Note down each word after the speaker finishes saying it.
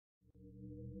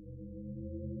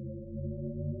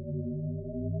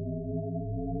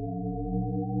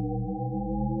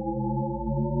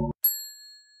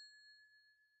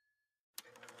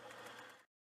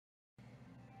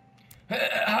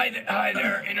Hi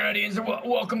there, Internet and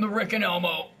welcome to Rick and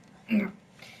Elmo.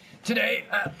 Today,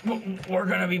 we're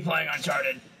gonna be playing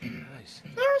Uncharted. Nice.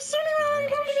 You're assuming I'm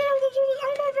going to be able to do the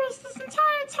Elmoverse this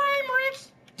entire time, Rick.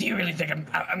 Do you really think I'm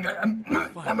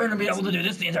gonna be able to do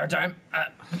this the entire time?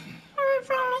 Alright,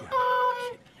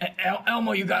 fine.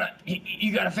 Elmo, you gotta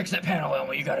fix that panel,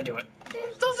 Elmo. You gotta do it. Am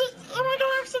I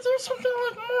gonna have to do something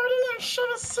like Morty and shove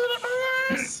a seed at my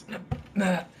ass?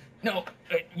 No,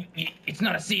 it's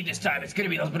not a seed this time. It's gonna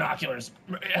be those binoculars,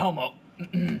 Elmo.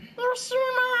 You're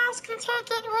assuming my ass can take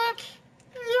it, Rick.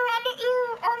 You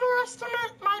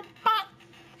overestimate my butt.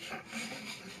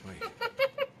 Wait.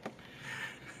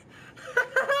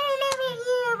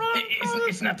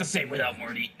 It's not the same without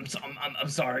Morty. I'm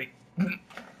sorry, Elmo.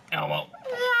 Yeah,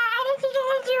 I don't think I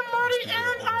can do Morty and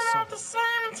Elmo at the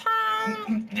same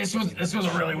time. This was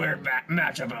a really weird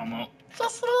matchup, Elmo.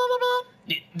 Just a little bit.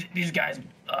 These guys,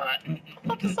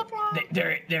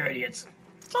 they're idiots.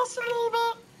 Just a little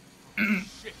bit.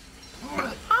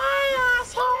 Hi,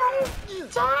 asshole.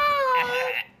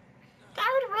 Die. That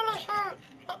would really hurt.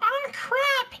 I'm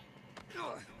crap.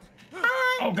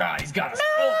 Hi. Oh God, he's got us.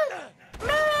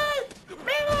 Mary,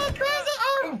 crazy.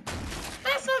 Oh,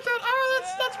 that's not good. Oh,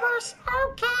 that's worse.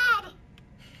 Oh God.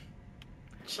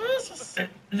 Jesus.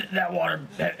 That water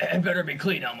had better be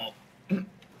clean, Elmo.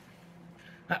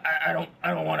 I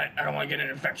don't want to get an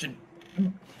infection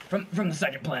from the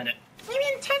second planet. You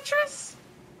mean Tetris?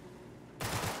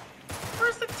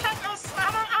 Where's the tetanus? I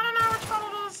don't know which one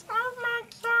it is. Oh my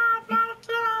God, not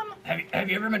again. Have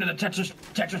you ever been to the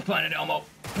Tetris planet, Elmo?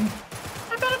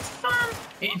 I bet it's fun.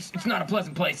 It's not a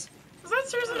pleasant place. Is that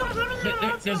seriously not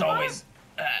giving you There's always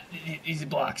these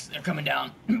blocks. They're coming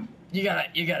down. You gotta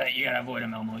avoid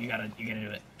them, Elmo. You gotta do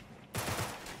it.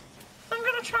 I'm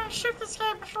gonna try and shoot this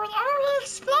guy before. Oh, he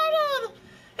exploded!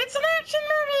 It's an action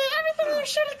movie. Everything you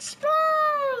shoot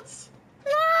explodes.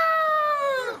 No!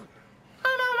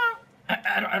 Oh no.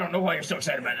 I don't know why you're so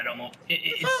excited about that, Elmo.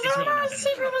 It's really Elmo nothing. is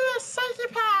secretly a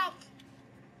psychopath.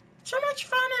 Too much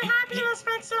fun and happiness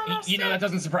makes Elmo sick. You know, that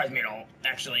doesn't surprise me at all,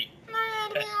 actually. No, yeah,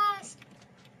 to be honest.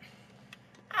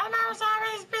 Elmo's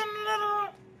always been a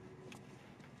little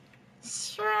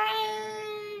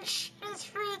strange in his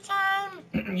free time.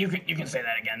 You can say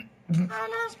that again.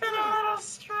 Elmo's been a little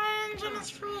strange in his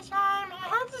free time. I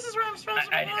hope this is where I'm supposed to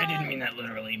be. I didn't mean that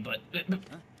literally, but But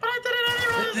I did it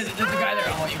anyways. there's a guy there,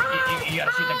 Elmo. You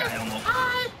gotta shoot that guy, Elmo.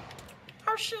 Hi.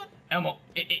 Oh shit. Elmo,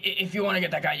 if you want to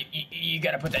get that guy, you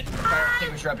gotta put that fire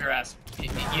extinguisher up your ass. You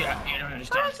don't I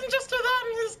understand. can just do that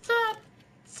and he's dead.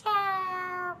 So,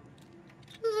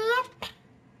 yep.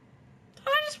 Can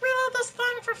I just reload this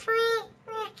thing for free?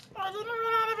 Like, I didn't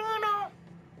run out of ammo.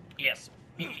 Yes.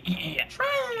 Yeah.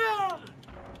 Triangle.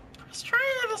 Press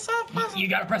triangle to solve puzzle. You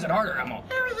gotta press it harder, Elmo.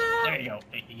 There we go. There you go.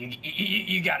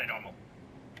 You got it, Elmo.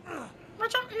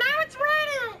 Watch out. Now it's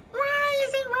raining. Why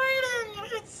is it raining?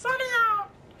 It's sunny out.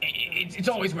 It's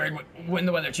always weird when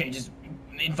the weather changes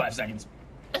in 5 seconds.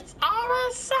 It's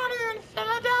always sunny in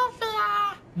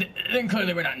Philadelphia. Then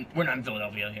clearly we're not in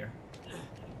Philadelphia here.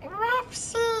 Rough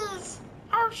seas.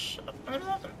 Oh shit. Maybe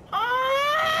I can.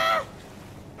 Ah!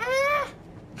 Ah!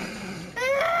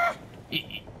 Ah!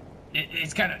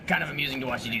 It's kind of amusing to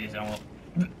watch you do this, Elmo.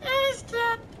 He's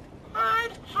dead.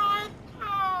 Hide. Oh,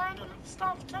 I didn't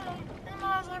stop killing him. He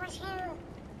knows I was here.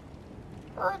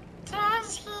 Or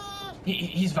does he?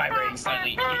 He's vibrating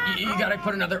slightly. You gotta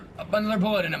put another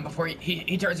bullet in him before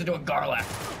he turns into a Garlac.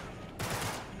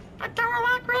 A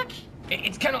Garlac, Rick?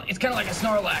 It's kind of like a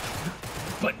Snorlax,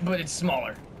 but it's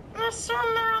smaller. There's so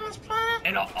there on this planet.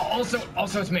 And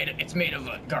also it's made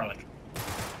of garlic.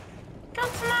 Good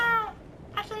to know.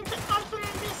 I can be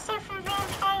safe from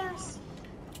vampires.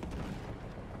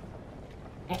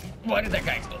 Why did that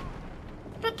guy explode?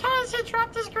 Because he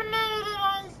dropped his grenade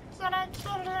and I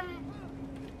killed him.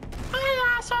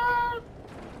 Hi, asshole!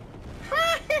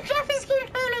 He dropped his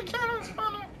grenade and killed him. It's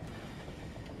funny.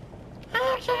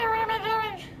 Okay, what am I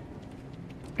doing?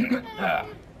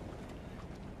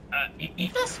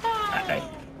 This way.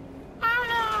 Oh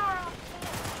no!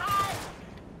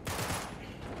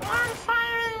 Why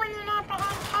firing when you're not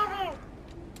behind cover?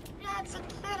 That's a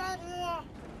good idea.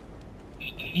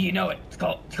 You know it. It's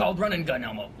called run and gun,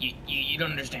 Elmo. You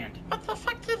don't understand. What the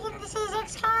fuck do you think this is,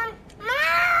 XCOM?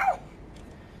 No!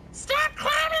 Stop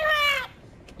climbing that!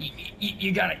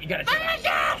 You gotta Oh my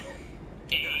God!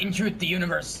 In truth, the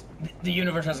universe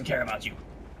doesn't care about you.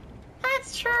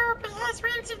 That's true, but he has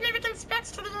insignificant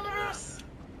specs to the universe.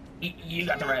 You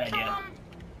got the right idea.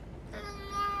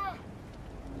 No.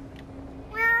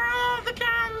 Where are all the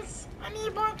guns? I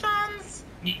need more guns.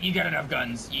 You got enough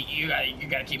guns. You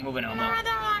gotta keep moving, Elmo. No, I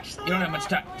don't actually. You don't have much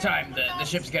time. The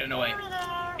ship's getting away.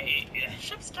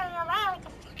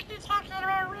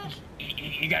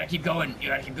 You gotta keep going. You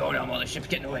gotta keep going, Elmo. The ship's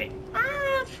getting away.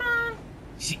 Oh, that's fine.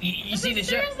 You see the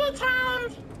ship? Seriously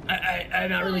timed. I'm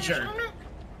not really sure.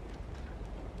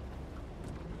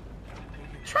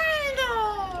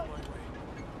 Triangle!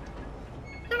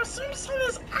 You know, seems he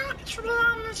was actually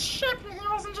on this ship and he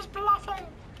wasn't just bluffing.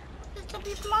 He could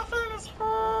be bluffing his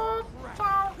whole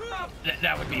time.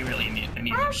 That would be really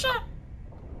amusing. Oh shit!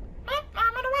 Oh,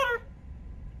 I'm in the water.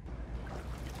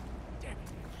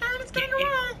 And it's getting away.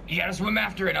 You gotta swim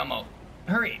after it, Elmo.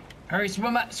 Hurry,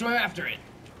 swim after it.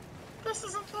 This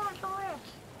isn't going to work.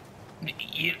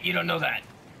 You don't know that.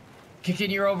 Kick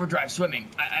in your overdrive swimming.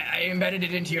 I embedded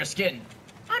it into your skin.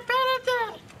 I bet it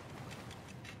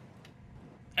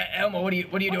did. Elmo, what are you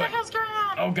doing? What the hell's going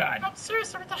on? Oh God. No,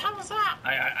 seriously, what the hell was that?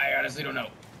 I honestly don't know.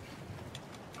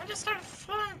 I just started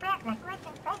flying back like, what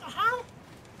the hell?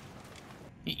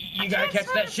 You gotta catch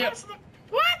that ship.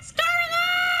 What's going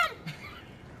on?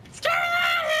 What's going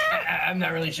on here? I'm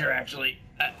not really sure, actually.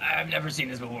 I've never seen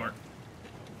this before.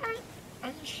 Are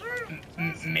you sure?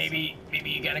 Maybe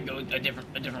you gotta go a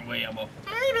different way, Elmo.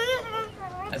 Maybe.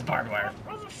 That's barbed wire.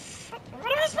 What am I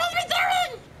supposed to be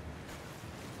doing?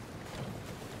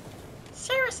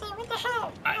 Seriously, what the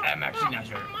hell? I'm actually not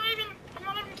sure. I'm not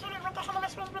even kidding. What the hell am I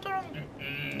supposed to be doing?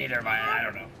 Neither am I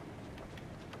don't know.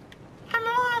 I'm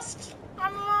lost.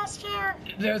 I'm lost here.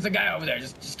 There's a guy over there.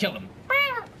 Just kill him.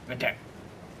 Where? Right there.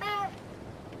 Where?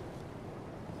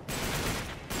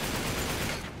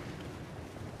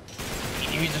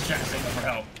 He was just trying to signal for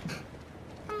help.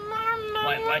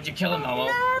 No. Why'd you kill him, Elmo?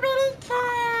 Nobody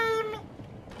came.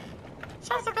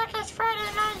 Sounds like that guy's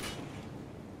Friday night.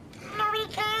 Nobody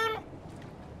came.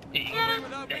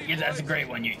 That's a great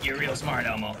one. You're real smart,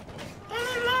 Elmo. They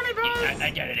didn't let me, boys.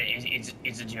 I get it.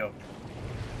 It's a joke.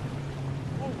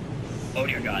 Oh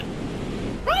dear God.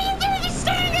 What are you doing? You're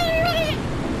standing there, you idiot!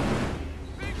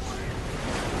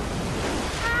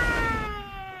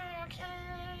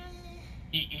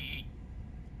 Okay.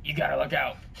 You gotta look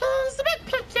out. He's a big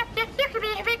pig. Yep, you could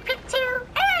be a big pig too.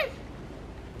 Hey!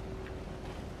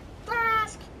 Don't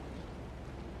ask.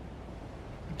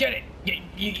 Get it.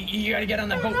 You gotta get on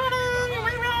that boat. We're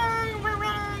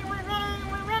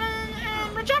running,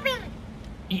 and we're jumping.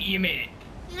 You made it.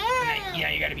 Yeah.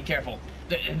 Yeah, you gotta be careful.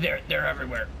 They're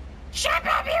everywhere. Shut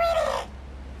up, you idiot!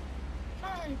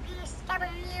 Fine, be a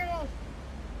stubborn mule.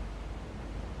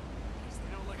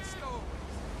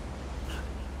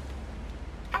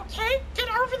 Okay, get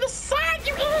over the side,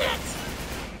 you idiot!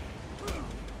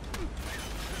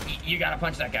 You gotta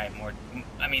punch that guy more.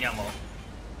 Elmo.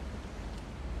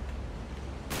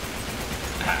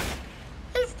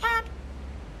 He's dead.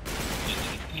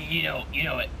 You know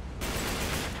it.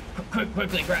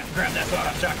 Quickly grab that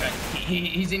sawed-off shotgun.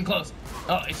 He's in close.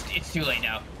 Oh, it's too late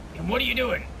now. What are you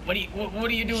doing? What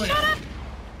are you doing? Shut up!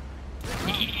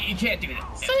 You can't do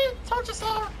that. See, told you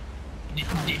so.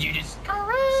 Did you just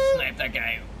Correct. snipe that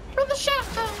guy? With the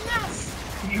shotgun, yes.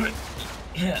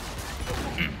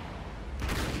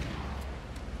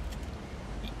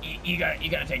 You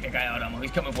gotta take that guy out, Elmo.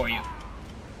 He's coming for you.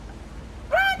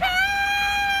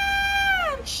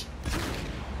 Punch!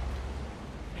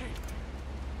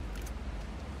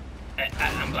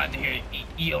 I'm glad to hear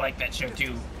you like that show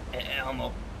too,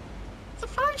 Elmo. It's a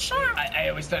fun show. I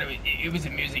always thought it was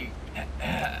amusing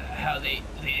how they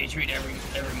treat every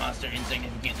monster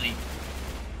insignificantly.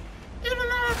 Even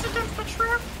though it's against the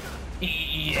truth.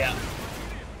 Yeah.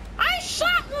 I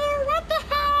shot you! What the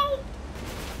hell?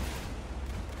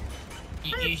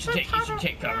 You should take cover.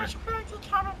 Take cover.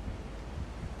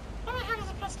 Let me have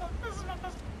a pistol. This is my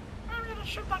pistol. I'm gonna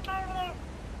shoot that guy over there.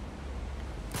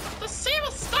 The sea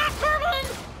will stop moving!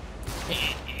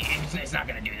 It's not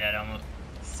gonna do that, Elmo.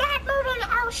 Stop moving,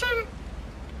 ocean!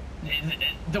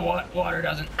 The water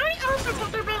doesn't. How many oceans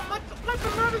have there been? Like the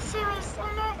movie series.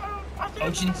 I think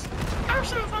Oceans?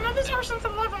 Oceans. I know there's Ocean's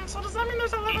 11, so does that mean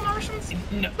there's 11 oceans?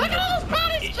 No. Look at all those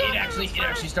bodies, It actually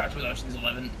starts with Ocean's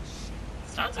 11.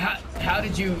 How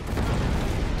did you?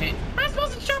 Am I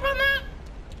supposed to jump on that?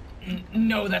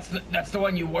 No, that's the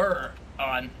one you were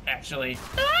on, actually.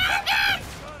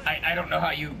 I don't know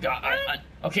how you got on.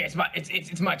 Okay, it's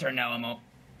my turn now, Elmo. All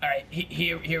right,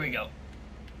 here we go.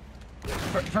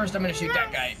 First, I'm gonna shoot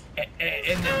that guy, and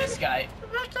then this guy.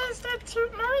 That guy's dead too.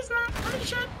 No, he's not. Holy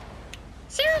shit.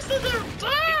 Seriously, dude,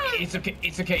 die!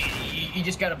 It's okay. You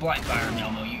just gotta blind fire him,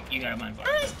 Elmo. You gotta blind fire.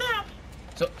 Oh, he's dead.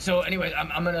 So anyways,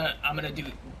 I'm gonna do.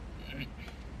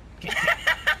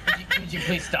 Could you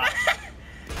please stop?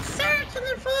 Sir, can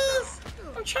you please?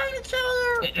 I'm trying to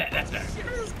kill you. That's better.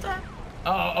 He's dead.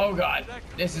 Oh God,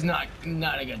 this is not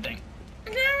a good thing.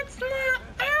 No, it's not.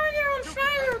 Oh, you're on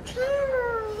fire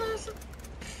too. There's a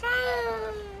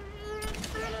fire.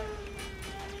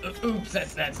 Oops,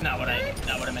 that's not what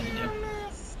I meant to do.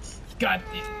 God,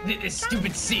 this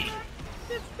stupid sea.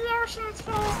 It's the ocean's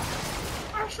fault.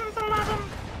 Ocean's 11.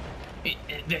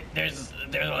 There's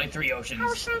only 3 oceans.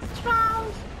 Ocean's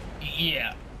 12.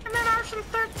 Yeah. And then Ocean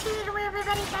 13 where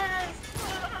everybody dies.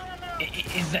 I don't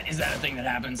know. Is that a thing that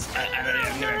happens?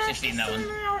 I've never actually seen that one.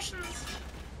 The oceans.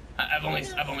 I've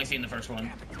only seen the first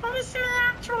one. I've only seen the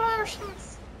actual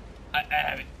oceans. I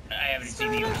haven't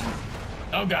seen the oceans.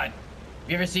 Oh God, have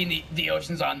you ever seen the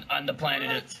oceans on the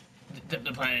planet of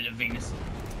the planet of Venus?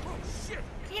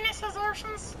 Venus has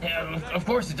oceans? Yeah, of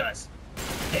course it does.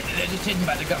 They're just hidden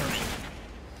by the government.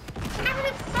 The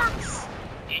government sucks.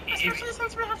 Especially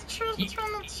since we have to choose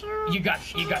between the two. You got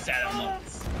that, Elmo.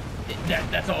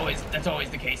 That's always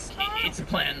the case. It's a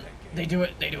plan. They do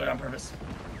it on purpose.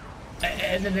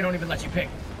 And then they don't even let you pick.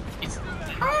 It's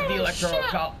the electoral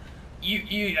call.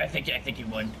 I think you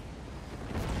won.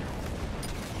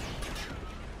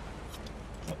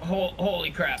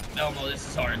 Holy crap, Elmo, this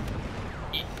is hard.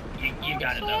 You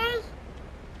got it though.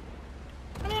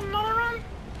 I need another one.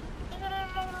 I need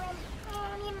another one.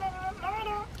 I need another one. No, I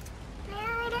don't. No,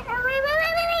 I don't. Oh,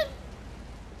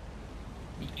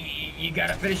 wait. You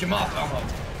gotta finish him off, Elmo.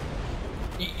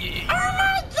 Oh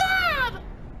my God! And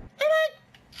I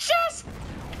just...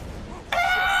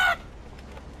 Ah!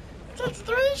 It takes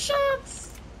 3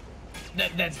 shots.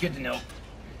 That's good to know.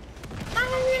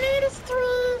 All you need is 3.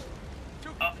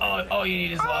 All you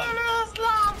need is love. All you need is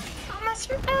love. Unless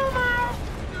you're Elmo.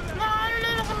 No, all you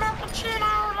need is a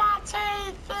mochaccino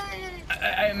latte thing.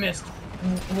 I missed.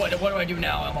 What do I do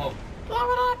now, Elmo?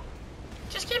 Blow it up.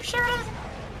 Just keep shooting.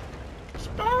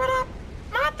 Just blow it up.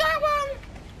 Not that one.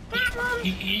 That one.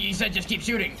 You said just keep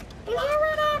shooting. Blow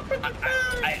it up with the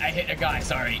thing. I hit a guy,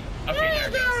 sorry. Okay, There you there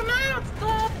it go. goes. Now it's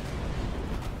dead.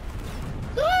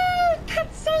 Yay!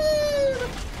 Cutscene.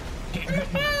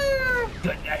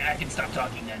 Good, I can stop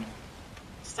talking then.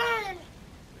 Same.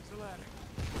 There's a ladder.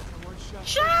 One shot.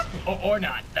 Jump. Or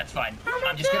not, that's fine. Oh my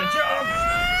I'm just gonna jump.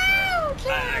 God.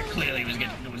 Okay. I clearly was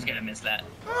gonna miss that.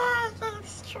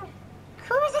 That's true.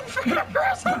 Cruising for the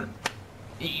person.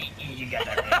 You got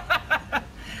that right.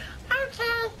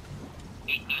 Okay.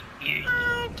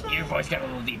 Your voice got a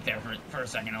little deep there for a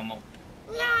second, Elmo.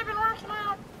 Yeah, I've been working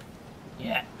out.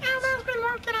 Yeah. Elmo's been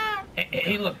working out.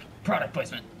 Hey, look, product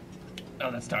placement. Oh,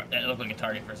 that looked like a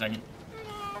target for a second.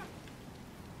 Yeah.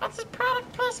 What's his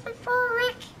product placement for,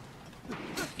 Rick?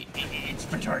 It's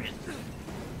for Target.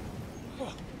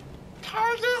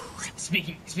 Target?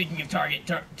 Speaking of Target,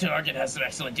 Target has some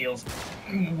excellent deals.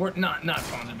 We're not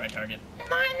sponsored by Target.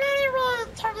 Not in any way.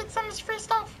 Target sends free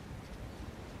stuff.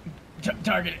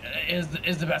 Target is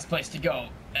the best place to go.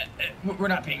 We're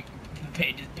not being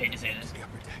paid to say this.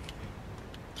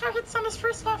 Target send us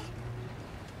free stuff.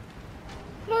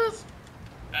 Please.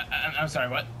 I'm sorry,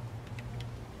 what?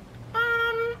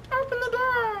 Open the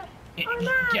door. Or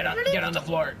not. Get on the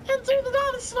floor. Into the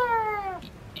dinosaur.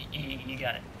 You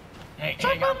got it. Hey,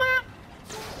 Check hang on on. that.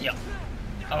 Yep.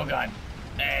 Oh God.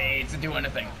 Hey, it's doing a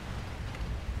thing.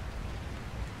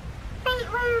 Wait,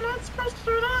 you're not supposed to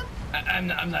do that. I'm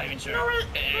not even sure No, wait,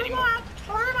 you're anymore. not.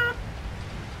 Climb up.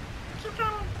 Keep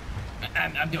going.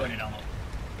 I'm doing it, Elmo.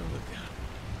 Don't look down.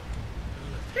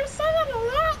 You're saying a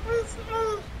lot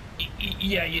recently.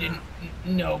 Yeah, you didn't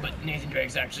know, but Nathan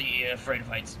Drake's actually afraid of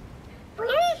heights.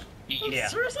 Really? Yeah.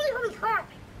 Seriously? Holy crap.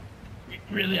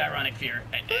 Really ironic fear,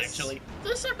 actually.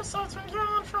 This episode's been going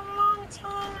on for a long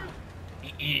time.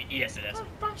 Yes, it is. A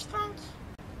bunch of things.